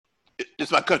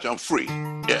It's my country. I'm free.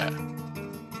 Yeah.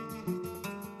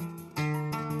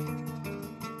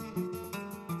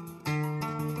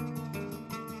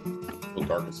 A little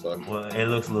dark as fuck. Well, it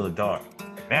looks a little dark.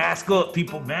 Mask up,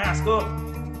 people. Mask up.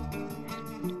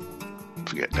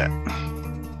 Forget that.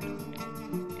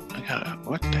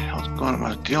 What the hell's going on?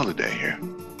 What's the deal today here?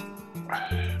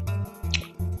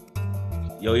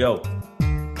 Yo.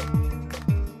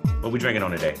 What we drinking on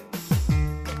today?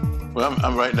 Well,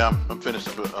 I'm right now. I'm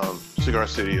finishing Cigar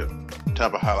City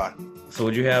Tampa Highlight. So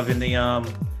what you have in the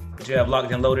what you have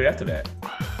locked and loaded after that?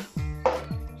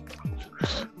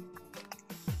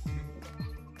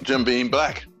 Jim Beam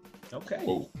Black. Okay.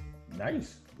 Whoa.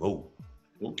 Nice. Whoa.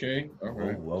 Okay. All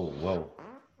right. Whoa.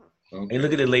 Okay. Hey,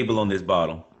 look at the label on this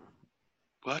bottle.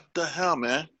 What the hell,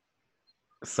 man?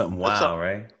 Something wild,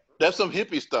 right? That's some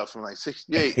hippie stuff from like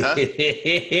 68, huh?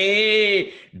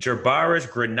 Gerbaris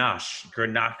Grenache,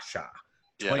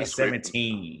 Yeah,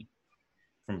 2017.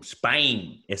 From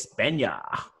Spain, España.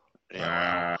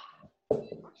 Yeah.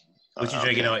 What you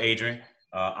drinking on, Adrian?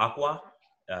 Aqua?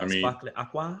 I mean- Sparkling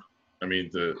Aqua? I mean,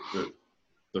 the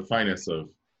finest of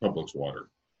Publix water.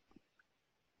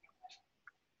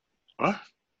 What?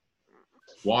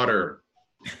 Water.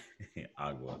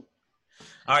 Agua. All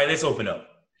right, let's open up.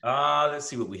 Let's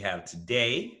see what we have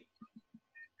today.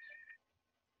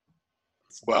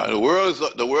 Wow, the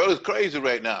world is crazy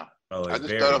right now. Oh, I it's just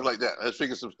very... start off like that. Let's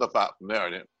figure some stuff out from there.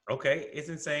 Then. Okay, it's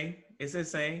insane. It's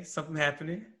insane. Something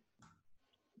happening.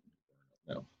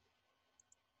 No.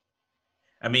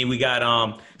 I mean, we got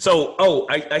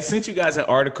I sent you guys an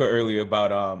article earlier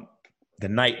about the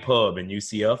night pub in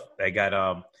UCF. They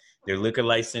got their liquor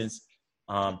license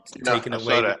taken I away.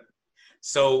 saw that.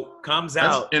 So comes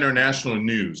That's out international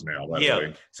news now, by the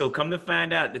way. So come to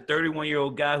find out, the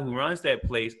 31-year-old guy who runs that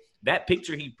place, that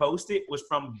picture he posted was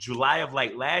from July of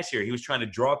like last year. He was trying to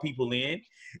draw people in,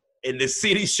 and the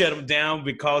city shut him down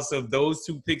because of those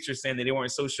two pictures saying that they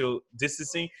weren't social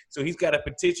distancing. So he's got a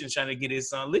petition trying to get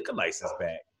his liquor license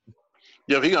back.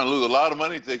 Yeah, he's gonna lose a lot of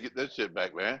money to get that shit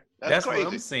back, man. That's crazy.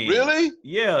 What I'm saying. Really?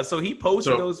 Yeah. So he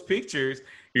posted So- those pictures.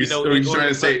 He's trying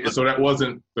to say, so that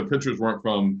wasn't, the pictures weren't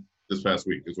from this past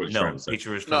week, is what he's trying No, to say.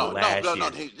 picture is from No. last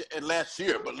year. And last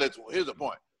year, but here's the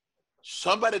point.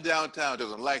 Somebody downtown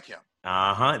doesn't like him.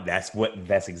 That's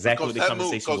exactly what the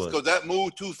conversation was. Because that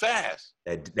moved too fast.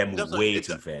 That moved way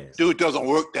too fast. Dude doesn't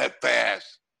work that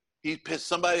fast. He pissed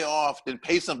somebody off, then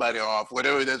pay somebody off,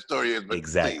 whatever that story is. But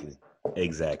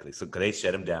Exactly. So, cause they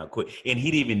shut him down quick, and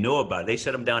he didn't even know about it. They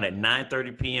shut him down at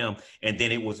 9:30 p.m. and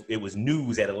then it was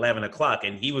news at 11 o'clock,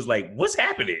 and he was like, "What's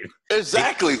happening?"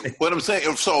 Exactly what I'm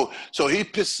saying. So he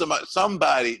pissed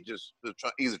somebody just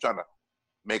either trying to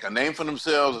make a name for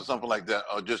themselves or something like that,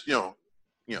 or just you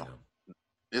know,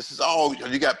 this is all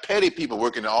you got. Petty people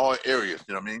working in all areas.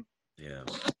 You know what I mean? Yeah.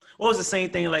 Well, it's the same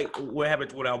thing like what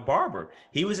happened with our barber.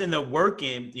 He was in there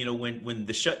working, when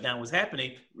the shutdown was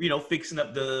happening, fixing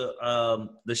up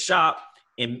the shop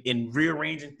and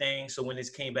rearranging things. So when this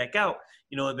came back out,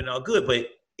 it'd been all good. But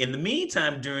in the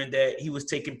meantime, during that, he was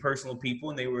taking personal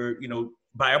people and they were,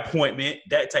 by appointment,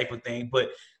 that type of thing. But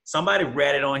somebody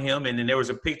ratted on him, and then there was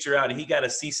a picture out and he got a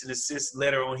cease and desist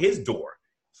letter on his door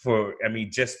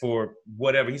just for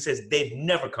whatever. He says they've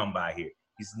never come by here.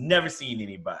 He's never seen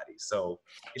anybody. So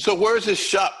where's his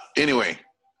shop anyway?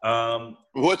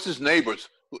 What's his neighbors?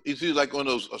 Is he like one of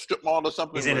those a strip mall or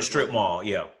something? He's in a strip mall.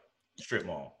 Yeah, strip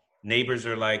mall. Neighbors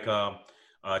are like a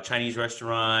Chinese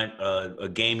restaurant, a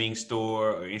gaming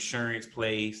store, an insurance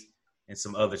place, and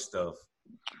some other stuff.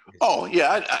 Oh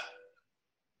yeah,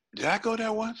 did I go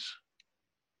there once?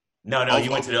 No, you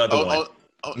went to the other one.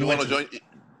 You want to join?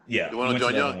 Yeah. You want to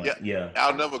join young? Yeah.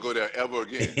 I'll never go there ever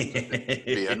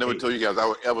again. I never told you guys I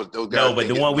would ever. Those guys No, but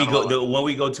the one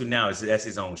we go to now that's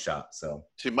his own shop. So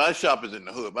see, my shop is in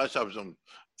the hood. My shop is on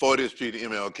 40th Street,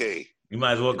 MLK. You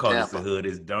might as well call this the hood.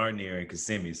 It's darn near in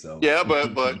Kissimmee. So yeah,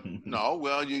 but no.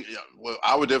 Well,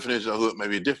 our definition of hood may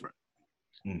be different.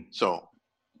 So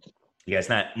yeah, it's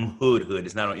not hood.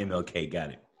 It's not on MLK. Got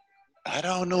it. I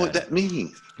don't know what that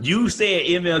means. You said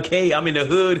MLK. I'm in the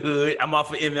hood. I'm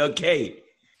off of MLK.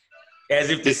 As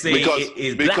if to say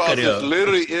it's because it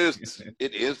literally is.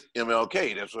 It is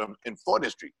MLK. That's what I'm in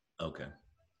 40th Street. Okay.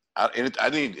 I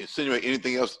didn't insinuate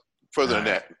anything else further than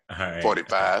that. All right.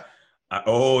 45.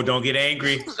 Don't get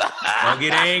angry. Don't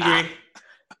get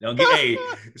angry.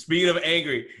 Speaking of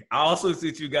angry, I also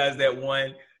sent you guys that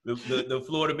one. The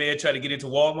Florida man tried to get into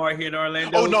Walmart here in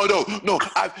Orlando. Oh no!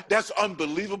 That's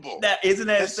unbelievable. Isn't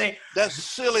that insane? That's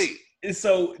silly.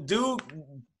 So, dude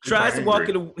tries to walk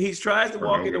into reason.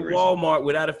 Walmart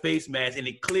without a face mask, and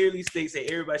it clearly states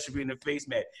that everybody should be in a face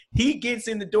mask. He gets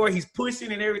in the door, he's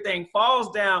pushing and everything,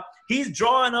 falls down. He's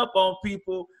drawing up on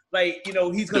people like,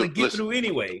 he's gonna get through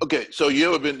anyway. Okay, so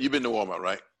you've been to Walmart,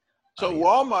 right? So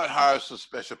Walmart hires some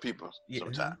special people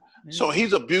sometimes. Yeah. So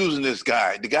he's abusing this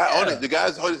guy. The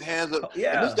guy's holding his hands up.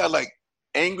 Yeah. And this guy like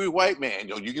angry white man.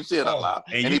 You can see it out loud.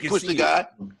 And he pushed the guy.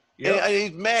 Yep. And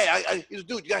he's mad. He's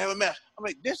dude, you gotta have a mask. I'm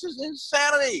like, this is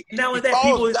insanity. Now with that,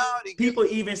 people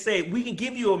even say we can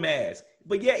give you a mask,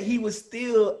 but yet he was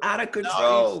still out of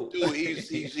control. No,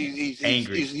 he's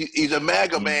angry. He's a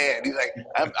MAGA man. He's like,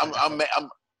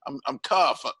 I'm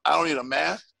tough. I don't need a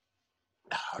mask.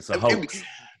 It's a hoax.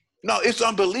 No, it's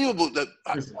unbelievable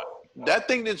that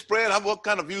thing didn't spread. What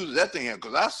kind of views did that thing have?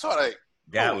 Because I saw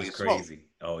that was crazy. Smoke.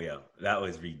 Oh yeah, that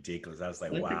was ridiculous. I was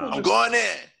like, wow. I'm going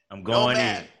in. I'm going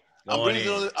in.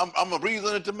 I'm breathing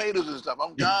on the tomatoes and stuff.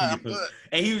 I'm good.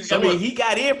 And he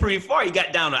got in pretty far. He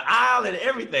got down the aisle and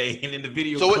everything. And in the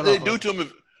video. So what did they do to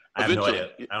him? I have no idea.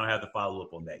 I don't have to follow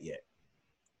up on that yet.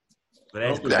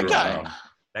 But that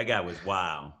guy was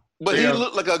wild. But he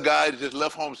looked like a guy that just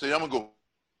left home and said, "I'm gonna go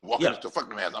walk into the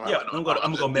fucking man." I'm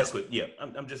gonna mess with. Yeah,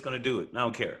 I'm just gonna do it. I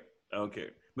don't care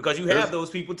because you have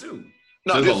those people too.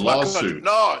 No, this is my country.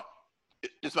 No,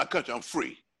 it's my country. I'm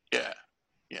free. Yeah.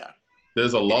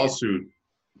 There's a lawsuit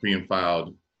being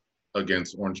filed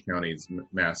against Orange County's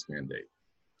mask mandate.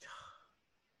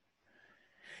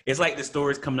 It's like the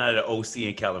stories coming out of the OC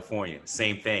in California.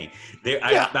 Same thing.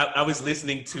 I was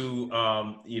listening to,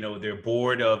 their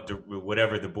board of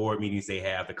whatever the board meetings they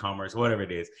have, the commerce, whatever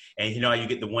it is. And you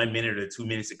get the 1 minute or 2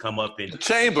 minutes to come up and the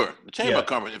chamber of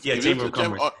commerce. Chamber of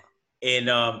commerce. And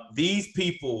these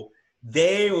people,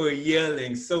 they were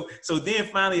yelling. So then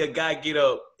finally a guy get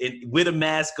up with a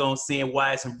mask on saying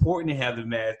why it's important to have the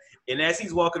mask. And as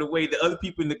he's walking away, the other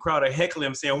people in the crowd are heckling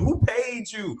him saying, "Who paid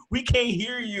you? We can't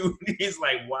hear you." It's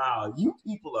like, wow, you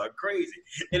people are crazy.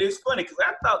 And it's funny because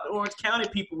I thought the Orange County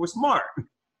people were smart.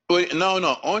 But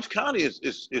no, Orange County is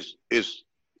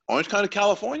Orange County,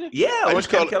 California? Yeah, Orange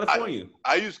County, California.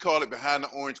 I used to call it behind the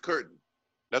orange curtain.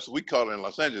 That's what we call it in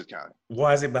Los Angeles County.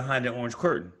 Why is it behind the orange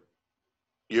curtain?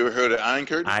 You ever heard of the Iron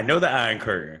Curtain? I know the Iron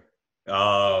Curtain.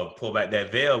 Oh, pull back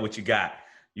that veil. What you got?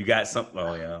 You got something?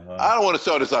 Oh yeah. I don't want to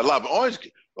sell this out loud, but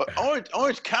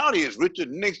Orange County is Richard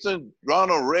Nixon,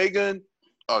 Ronald Reagan,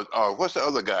 what's the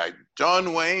other guy?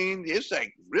 John Wayne. It's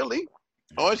like, really?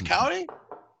 Orange County?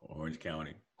 Orange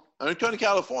County. Orange County,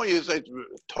 California is like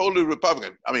totally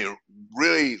Republican. I mean,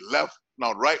 really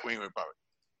right-wing Republican.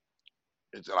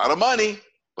 It's a lot of money,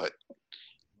 but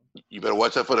you better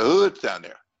watch out for the hoods down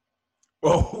there.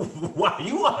 Oh, wow!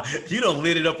 You don't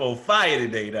lit it up on fire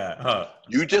today, now, huh?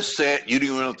 You just said you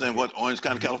didn't even understand what Orange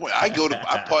County, California. I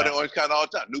party in Orange County all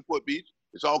the time, Newport Beach.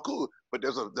 It's all cool, but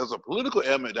there's a political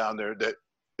element down there that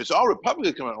it's all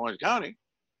Republicans coming to Orange County.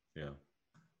 Yeah.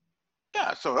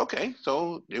 Yeah. So okay,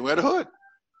 so they wear the hood.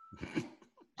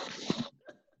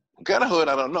 What kind of hood?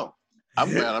 I don't know.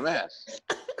 I'm wearing a mask.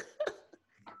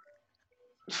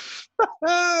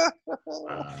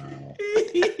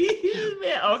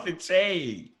 Man, off the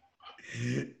chain.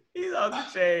 He's off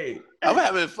the chain. I'm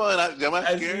having fun. Am I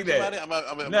scaring somebody?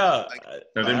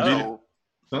 No.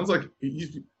 Sounds like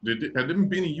had them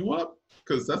beating you up?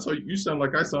 Because that's how you sound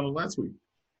like I sounded last week,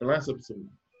 the last episode.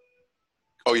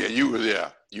 Oh yeah, you were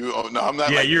there. No, I'm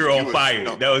not. Yeah, like you're on fire.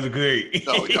 No. That was great.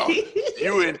 No,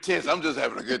 you were intense. I'm just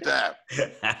having a good time.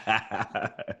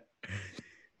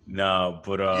 No,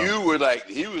 but you were like,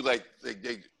 he was like,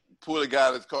 they pull the guy out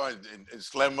of his car and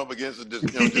slam him up against it,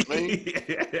 just me,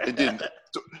 and then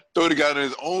throw the guy in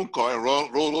his own car and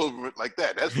roll over it like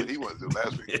that. That's what he was doing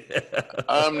last week.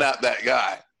 I'm not that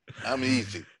guy. I'm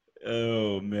easy.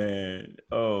 Oh man.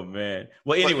 Well,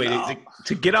 anyway,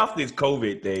 to get off this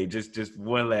COVID thing, just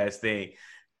one last thing.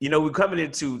 We're coming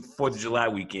into 4th of July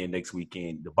weekend next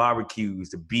weekend. The barbecues,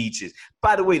 the beaches.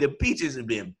 By the way, the beaches have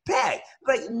been packed.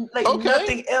 Like okay.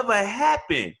 Nothing ever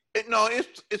happened.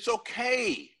 It's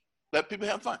okay. Let people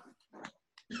have fun.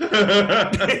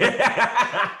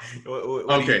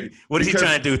 What is he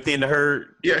trying to do? Thin the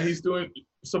herd? Yeah, he's doing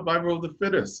survival of the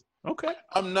fittest. Okay.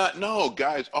 No,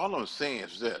 guys. All I'm saying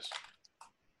is this: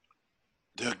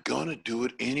 they're gonna do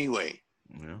it anyway.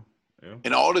 Yeah.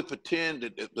 And all to pretend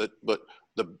but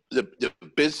the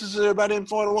businesses everybody in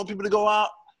Florida want people to go out.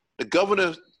 The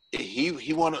governor,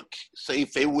 he want to save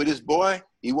favor with his boy.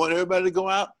 He want everybody to go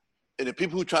out. And the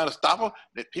people who trying to stop him,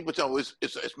 the people tell him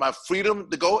it's my freedom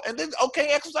to go. And then, okay,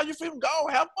 exercise your freedom. Go,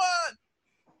 have fun.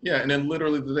 Yeah, and then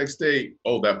literally the next day,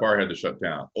 that bar had to shut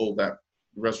down. That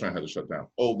restaurant had to shut down.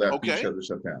 That beach had to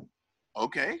shut down.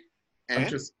 Okay. And I'm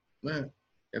just, man,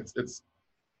 it's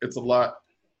It's a lot.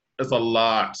 It's a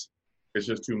lot. It's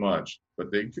just too much. But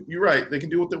you're right. They can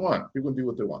do what they want. People can do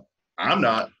what they want. I'm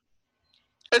not.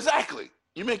 Exactly.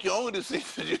 You make your own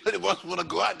decisions. You really want to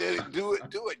go out there and do it.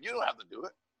 You don't have to do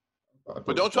it.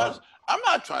 But don't try. I'm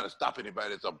not trying to stop anybody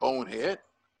that's a bonehead.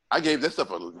 I gave this up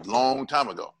a long time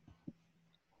ago.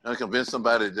 I convinced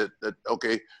somebody that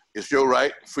okay, it's your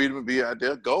right, freedom to be out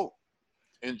there. Go,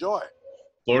 enjoy it.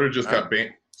 Florida just got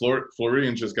banned.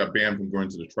 Floridians just got banned from going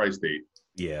to the tri-state.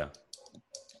 Yeah,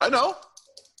 I know.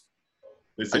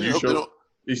 They said you show.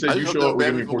 He said you show up.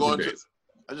 We're giving 14 days.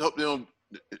 I just hope they don't.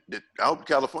 I hope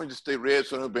California stay red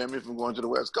so they don't ban me from going to the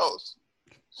West Coast.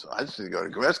 So I just need to go to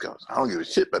the West Coast. I don't give a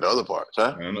shit about the other parts,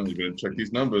 huh? I don't know. You better check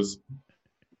these numbers.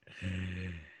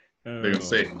 They're gonna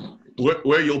say,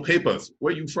 "Where are your papers?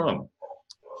 Where you from?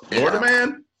 Florida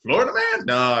man? Florida man?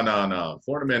 No.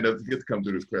 Florida man doesn't get to come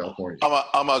through this California.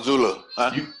 I'm Azula.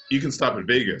 Huh? You can stop at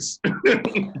Vegas.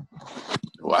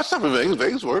 Well, I stop at Vegas.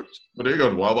 Vegas works. But there you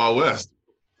go, Wild Wild West.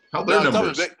 How their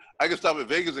numbers? I can stop at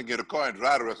Vegas and get a car and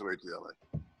drive the rest of the way to LA.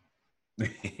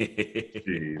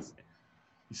 Jeez.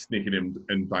 He's sneaking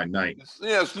in by night.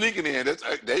 Yeah, sneaking in.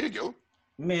 There you go.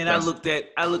 Man, I looked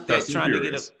at trying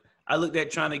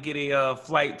to get a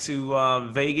flight to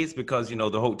Vegas because the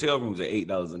hotel rooms are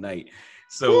 $8 a night.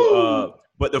 So,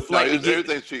 but the flight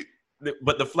everything's cheap.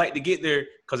 But the flight to get there,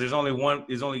 because there's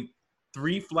only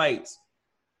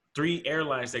 3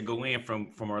 airlines that go in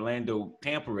from Orlando,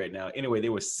 Tampa right now. Anyway, they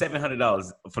were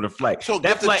 $700 for the flight. So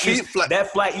that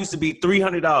flight used to be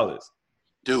 $300.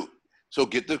 Dude, so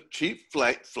get the cheap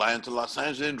flight, fly into Los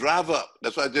Angeles, and drive up.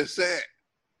 That's what I just said.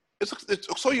 It's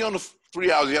so you're on the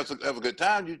 3 hours. You have to have a good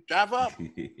time. You drive up.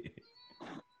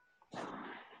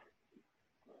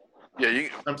 Yeah,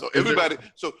 so everybody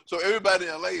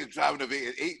in LA is driving to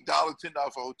Vegas. $8, $10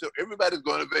 for a hotel. Everybody's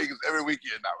going to Vegas every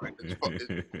weekend now, right?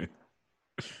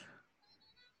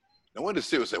 No wonder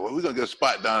Siri said, "Well, we're gonna get a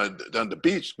spot down the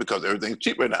beach because everything's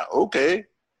cheap right now." Okay.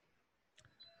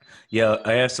 Yeah,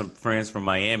 I have some friends from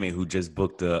Miami who just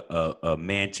booked a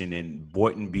mansion in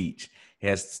Boynton Beach.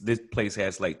 This place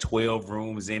has like 12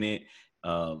 rooms in it,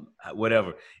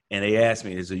 whatever. And they asked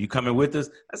me, "So you coming with us?"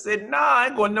 I said, "Nah, I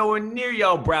ain't going nowhere near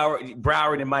y'all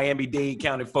Broward and Miami-Dade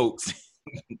County folks.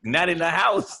 Not in the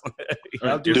house.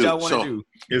 I'll do what y'all want to do."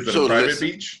 Is it a private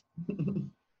beach?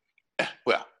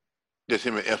 Well, just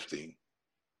him and Epstein.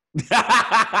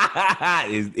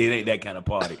 It ain't that kind of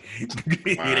party. It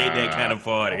ain't that kind of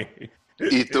party.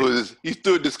 He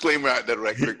threw a disclaimer out there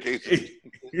right quick in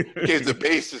case the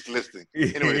base is listening.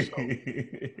 Anyway, so.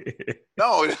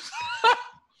 No,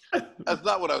 that's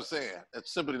not what I was saying.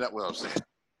 That's simply not what I'm saying.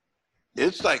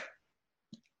 It's like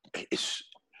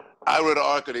I read an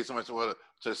article today. Somebody said, "Well,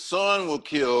 the sun will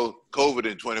kill COVID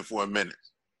in 24 minutes."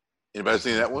 Anybody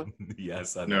seen that one? Yeah, I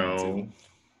saw that one too.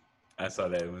 I saw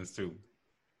that one too.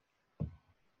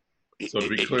 So to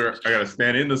be clear, I got to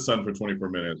stand in the sun for 24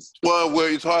 minutes. Well,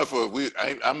 it's hard for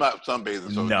I'm not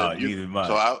sunbathing, so neither am I.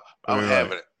 So I'm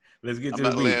having it. Let's get to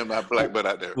I'm not laying my black butt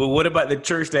out there. Well, what about the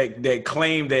church that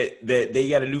claimed that they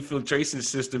got a new filtration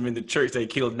system in the church that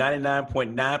killed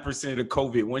 99.9% of the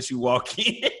COVID once you walk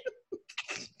in?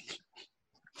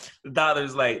 The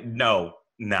doctor's like, no,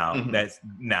 that's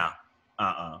no.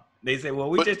 They say, well,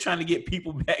 we're just trying to get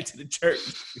people back to the church,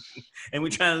 and we're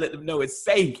trying to let them know it's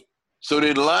safe. So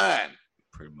they're lying.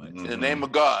 Pretty much. In the name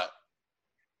of God.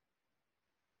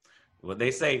 What they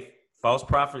say, false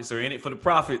prophets are in it for the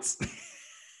profits.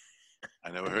 I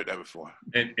never heard that before.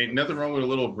 And ain't nothing wrong with a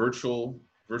little virtual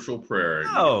prayer.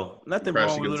 No, nothing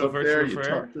wrong with a little virtual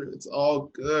prayer. It's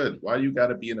all good. Why you got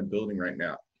to be in a building right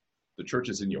now? The church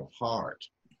is in your heart,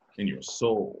 in your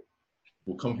soul.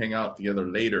 We'll come hang out together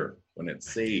later when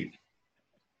it's saved.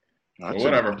 Or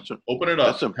whatever. Open it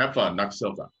up. Have fun. Knock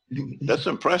yourself out. That's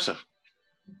impressive.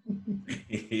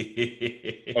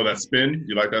 Oh, that spin?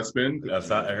 You like that spin? I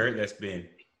heard that spin.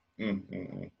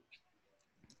 Mm-hmm.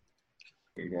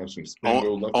 You want some spin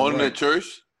go left on and the right.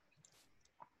 church?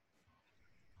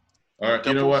 All right.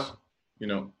 Temples. You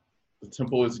know what? The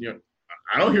temple is,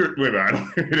 I don't hear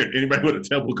anybody with a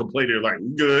temple complain. They're like,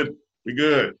 we good.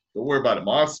 Don't worry about it,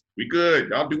 Moss. We good.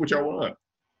 Y'all do what y'all want.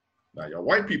 Now, y'all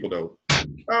white people, though.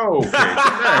 Oh,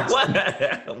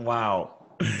 okay. Wow.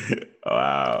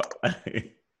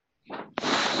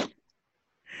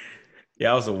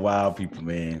 Y'all some wild people,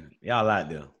 man. Y'all out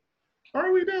there.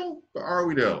 Are we though?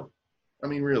 I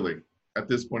mean, really, at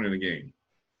this point in the game.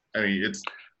 I mean,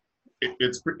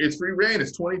 it's free reign.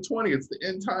 It's 2020. It's the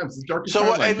end times. It's darkest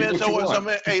times.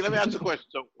 Hey, let me ask you a question.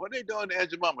 So what they doing to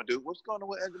Aunt Jemima, dude? What's going on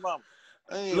with Aunt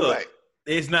Jemima? Look, right.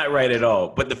 It's not right at all.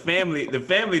 But the family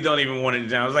don't even want it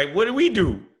down. It's like, what do we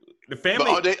do? The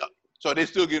family. So they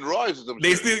still getting royalties.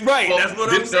 They still right. Well, that's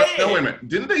what I'm saying. No, wait a minute.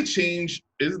 Didn't they change?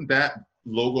 Isn't that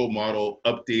logo model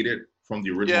updated from the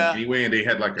original anyway? And they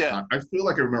had like I feel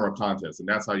like I remember a contest, and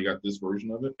that's how you got this version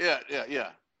of it.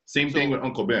 Yeah. Same thing with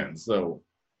Uncle Ben. So,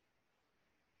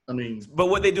 I mean, but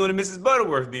what they doing to Mrs.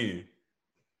 Butterworth then?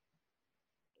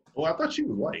 Well, I thought she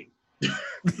was white.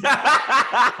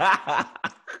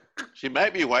 She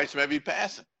might be white. She might be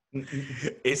passing.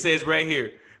 It says right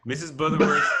here, Mrs.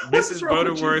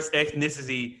 Butterworth's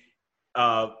ethnicity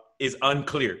is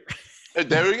unclear.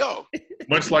 There we go.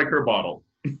 Much like her bottle.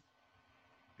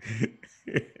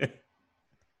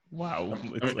 Wow.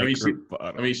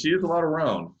 I mean, she is a lot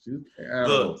around.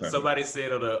 Look, somebody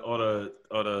said on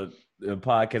a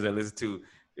podcast I listened to,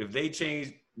 if they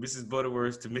change Mrs.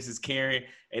 Butterworth to Mrs. Karen,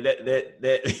 and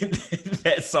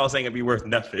that sauce ain't gonna be worth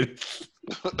nothing.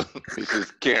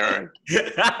 Mrs. Karen.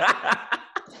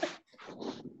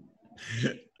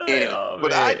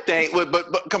 But I think,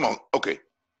 but come on, okay.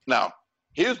 Now,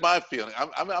 here's my feeling.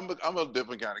 I'm a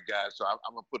different kind of guy, so I'm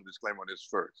gonna put a disclaimer on this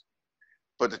first.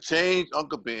 But to change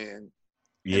Uncle Ben,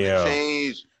 and to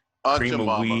change Aunt Prima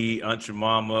Mama, Wee, Aunt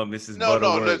Mama, Mrs. No,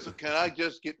 Butterworth. Listen. Can I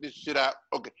just get this shit out?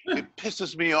 Okay, it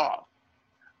pisses me off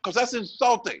because that's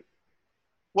insulting.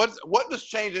 What does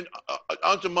changing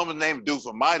Aunt Mama's name do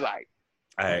for my life?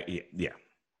 Yeah.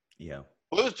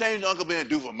 What does changing Uncle Ben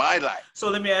do for my life? So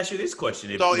let me ask you this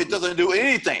question. So it doesn't do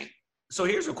anything. So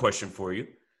here's a question for you.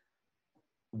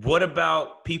 What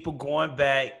about people going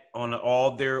back on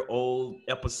all their old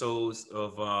episodes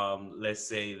of, let's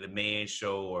say, The Man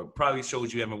Show, or probably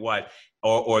shows you haven't watched,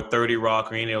 or 30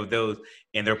 Rock, or any of those,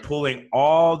 and they're pulling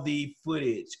all the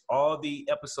footage, all the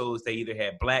episodes that either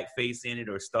had blackface in it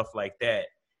or stuff like that?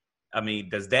 I mean,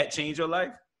 does that change your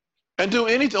life? And do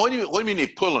anything? What do you mean they're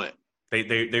pulling it?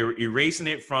 They're erasing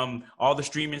it from all the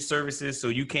streaming services, so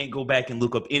you can't go back and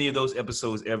look up any of those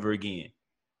episodes ever again.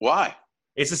 Why?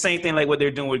 It's the same thing like what they're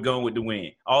doing with Gone with the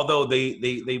Wind. Although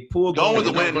they pull Gone with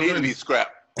the Wind need to be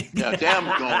scrapped. Yeah, damn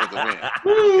Gone with the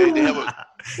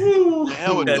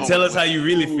Wind. Okay, tell us how you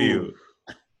really feel.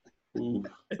 No,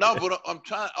 but I'm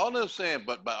trying. All I'm saying,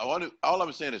 all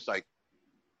I'm saying is like,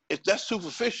 that's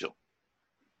superficial.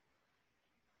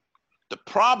 The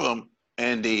problem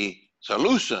and the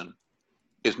solution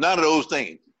is none of those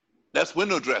things. That's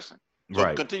window dressing. So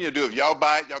right. Continue to do it. If y'all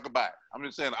buy it, y'all can buy it. I'm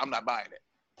just saying I'm not buying it.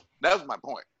 That's my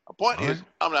point. My point is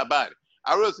I'm not buying it.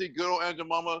 I really see good old Aunt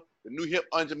Mama, the new hip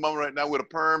Aunt Mama right now with a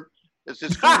perm. It's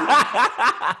just cool.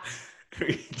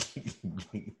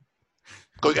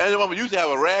 Because Aunt Mama used to have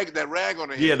that rag on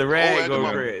her head. Yeah, the rag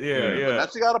over it. Yeah. But now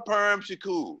she got a perm. She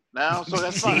cool now, so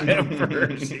that's fine. She got a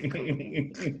perm. She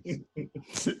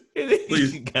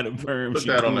Please got a perm.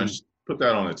 Put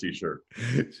that on a t-shirt.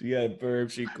 She got a perm.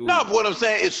 She cool. No, but what I'm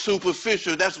saying is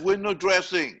superficial. That's window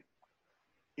dressing.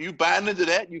 You buying into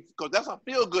that? Because that's a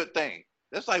feel-good thing.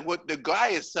 That's like what the guy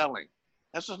is selling.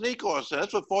 That's what Nico is selling.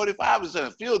 That's what 45 is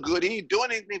selling. Feel good. He ain't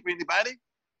doing anything for anybody.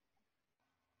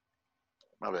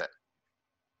 My bad.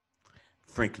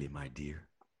 Frankly, my dear,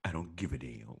 I don't give a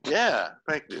damn. Yeah,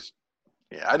 frankly.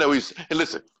 Yeah, I know he's. And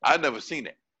listen, I've never seen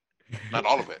it. Not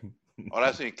all of it. All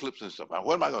I've seen clips and stuff.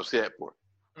 What am I going to say that for?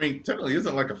 I mean, technically,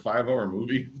 isn't it like a 5-hour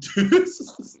movie?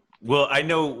 Well, I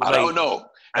know. I don't know.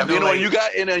 You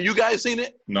guys seen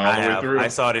it? No, all the way through. I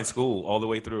saw it in school, all the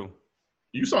way through.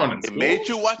 You saw it in school? They made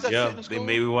you watch that shit in school? They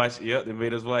made me watch. Yeah, they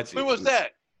made us watch it. When was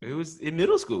that? It was in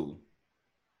middle school.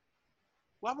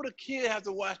 Why would a kid have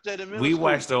to watch that in middle school? We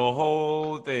watched the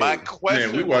whole thing. My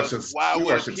question we watched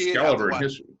Excalibur in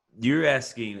history. You're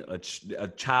asking a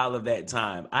child of that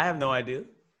time. I have no idea.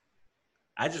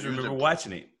 I just remember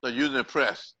watching it. So you was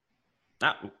impressed?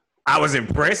 I was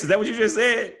impressed. Is that what you just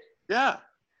said? Yeah.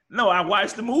 No, I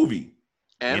watched the movie.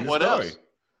 And what else?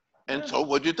 And so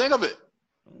what'd you think of it?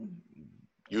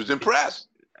 You was impressed.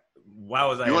 Why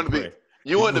was I impressed?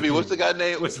 You wanted to be, what's the guy's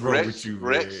name? What's wrong with you,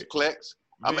 Rex Klex?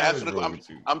 I'm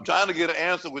trying to get an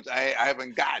answer, which I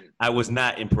haven't gotten. I was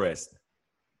not impressed.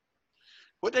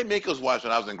 What they make us watch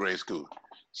when I was in grade school?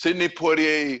 Sidney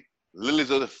Poitier,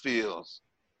 Lilies of the Fields.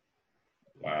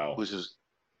 Wow. Which is,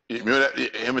 you remember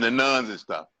that? Him and the nuns and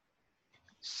stuff.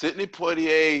 Sidney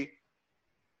Poitier,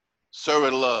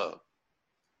 Servant Love.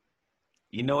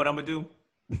 You know what I'm going to do?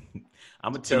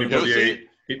 I'm going to tell you.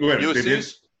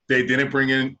 They didn't bring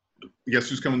in, guess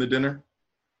who's coming to dinner?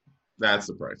 That's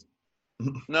surprising.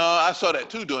 No, I saw that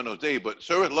too during those days, but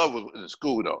Servant Love was in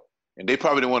school though. And they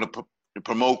probably didn't want to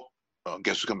promote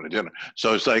Guess Who's Coming to Dinner.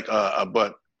 So it's like,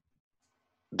 but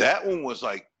that one was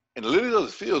like, and Lily of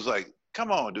the Fields, like,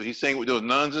 come on, dude. He's saying with those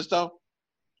nuns and stuff.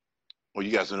 Well,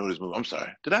 you guys don't know this movie. I'm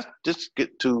sorry. Did I just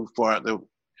get too far out there?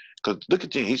 Because look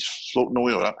at you. He's floating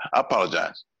away. I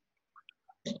apologize.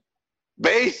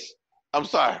 Base. I'm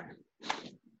sorry.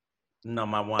 No,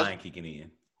 my wine kicking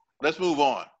in. Let's move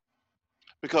on.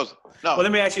 Because no. Well,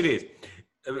 let me ask you this.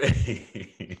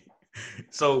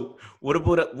 So what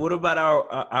about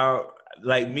our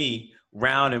like me,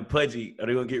 Round and Pudgy? Are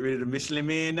they gonna get rid of the Michelin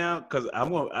Man now? Because I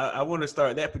want to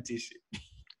start that petition.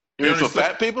 You mean for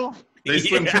fat people? They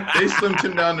slimmed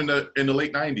him down in the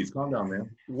late 90s. Calm down, man.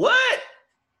 What?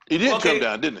 He did come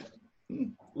down, didn't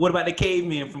he? What about the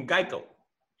cavemen from Geico?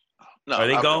 No, are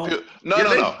they gone? No.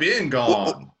 They've been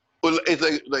gone. Well, it's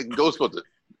like Ghostbusters,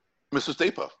 Mr. Stay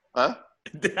Puft, huh?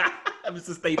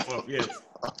 Mr. Stay Puft, yes.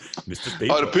 Mr. Stay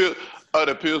Puft.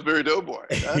 The Pillsbury Doughboy.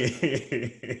 Huh?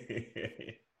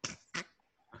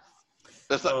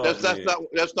 That's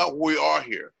not where we are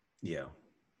here. Yeah.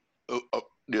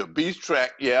 The beach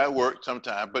track, yeah, it worked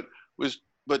sometimes, but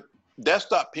that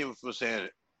stopped people from saying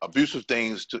abusive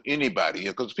things to anybody,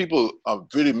 because people are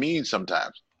really mean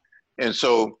sometimes. And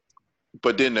so,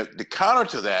 but then the counter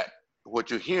to that, what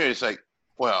you're hearing is like,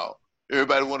 well,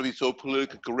 everybody want to be so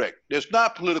politically correct. It's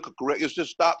not political correct. It's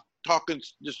just stop talking.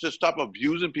 Just stop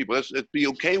abusing people. Let's be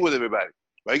okay with everybody.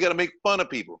 Right? You got to make fun of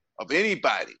people, of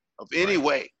anybody, of any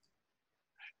way.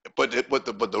 But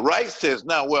the right says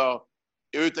now, well,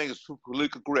 everything is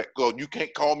politically correct. So you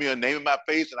can't call me a name in my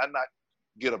face and I not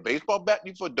get a baseball bat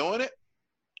for doing it.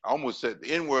 I almost said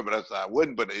the N word, but I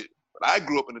wouldn't. But I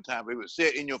grew up in the time where it would say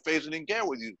it in your face and didn't care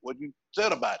what you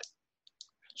said about it.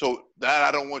 So that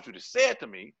I don't want you to say it to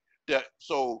me.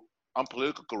 So I'm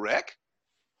politically correct.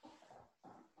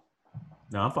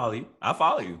 No, I follow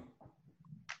you.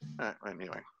 All right,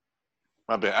 anyway,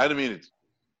 my bad. I didn't mean to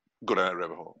go down that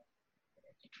rabbit hole.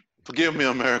 Forgive me,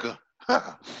 America.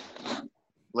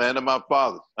 Land of my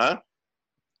fathers, huh?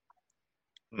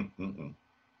 You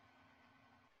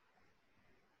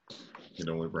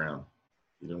know, with Brown.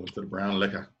 You know, with the brown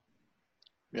liquor.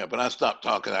 Yeah, but I stopped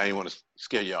talking. I didn't want to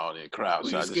scare y'all in the crowd.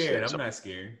 Well, so scared. I'm not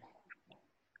scared.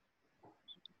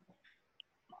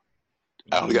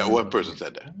 I only got one person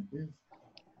said that.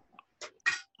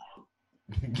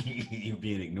 You're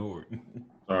being ignored.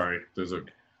 All right, there's a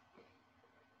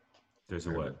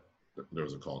what? There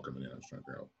was a call coming in. I was trying to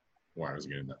figure out why I was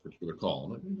getting that particular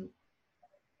call.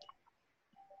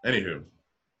 Anywho.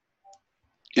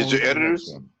 Is your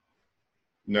editors?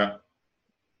 No.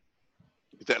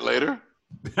 Is that later?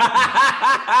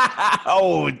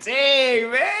 Oh,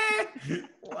 dang, man.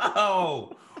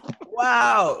 Wow.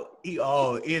 He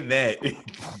all in that.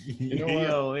 You know what? He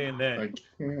all in that. I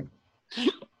can't.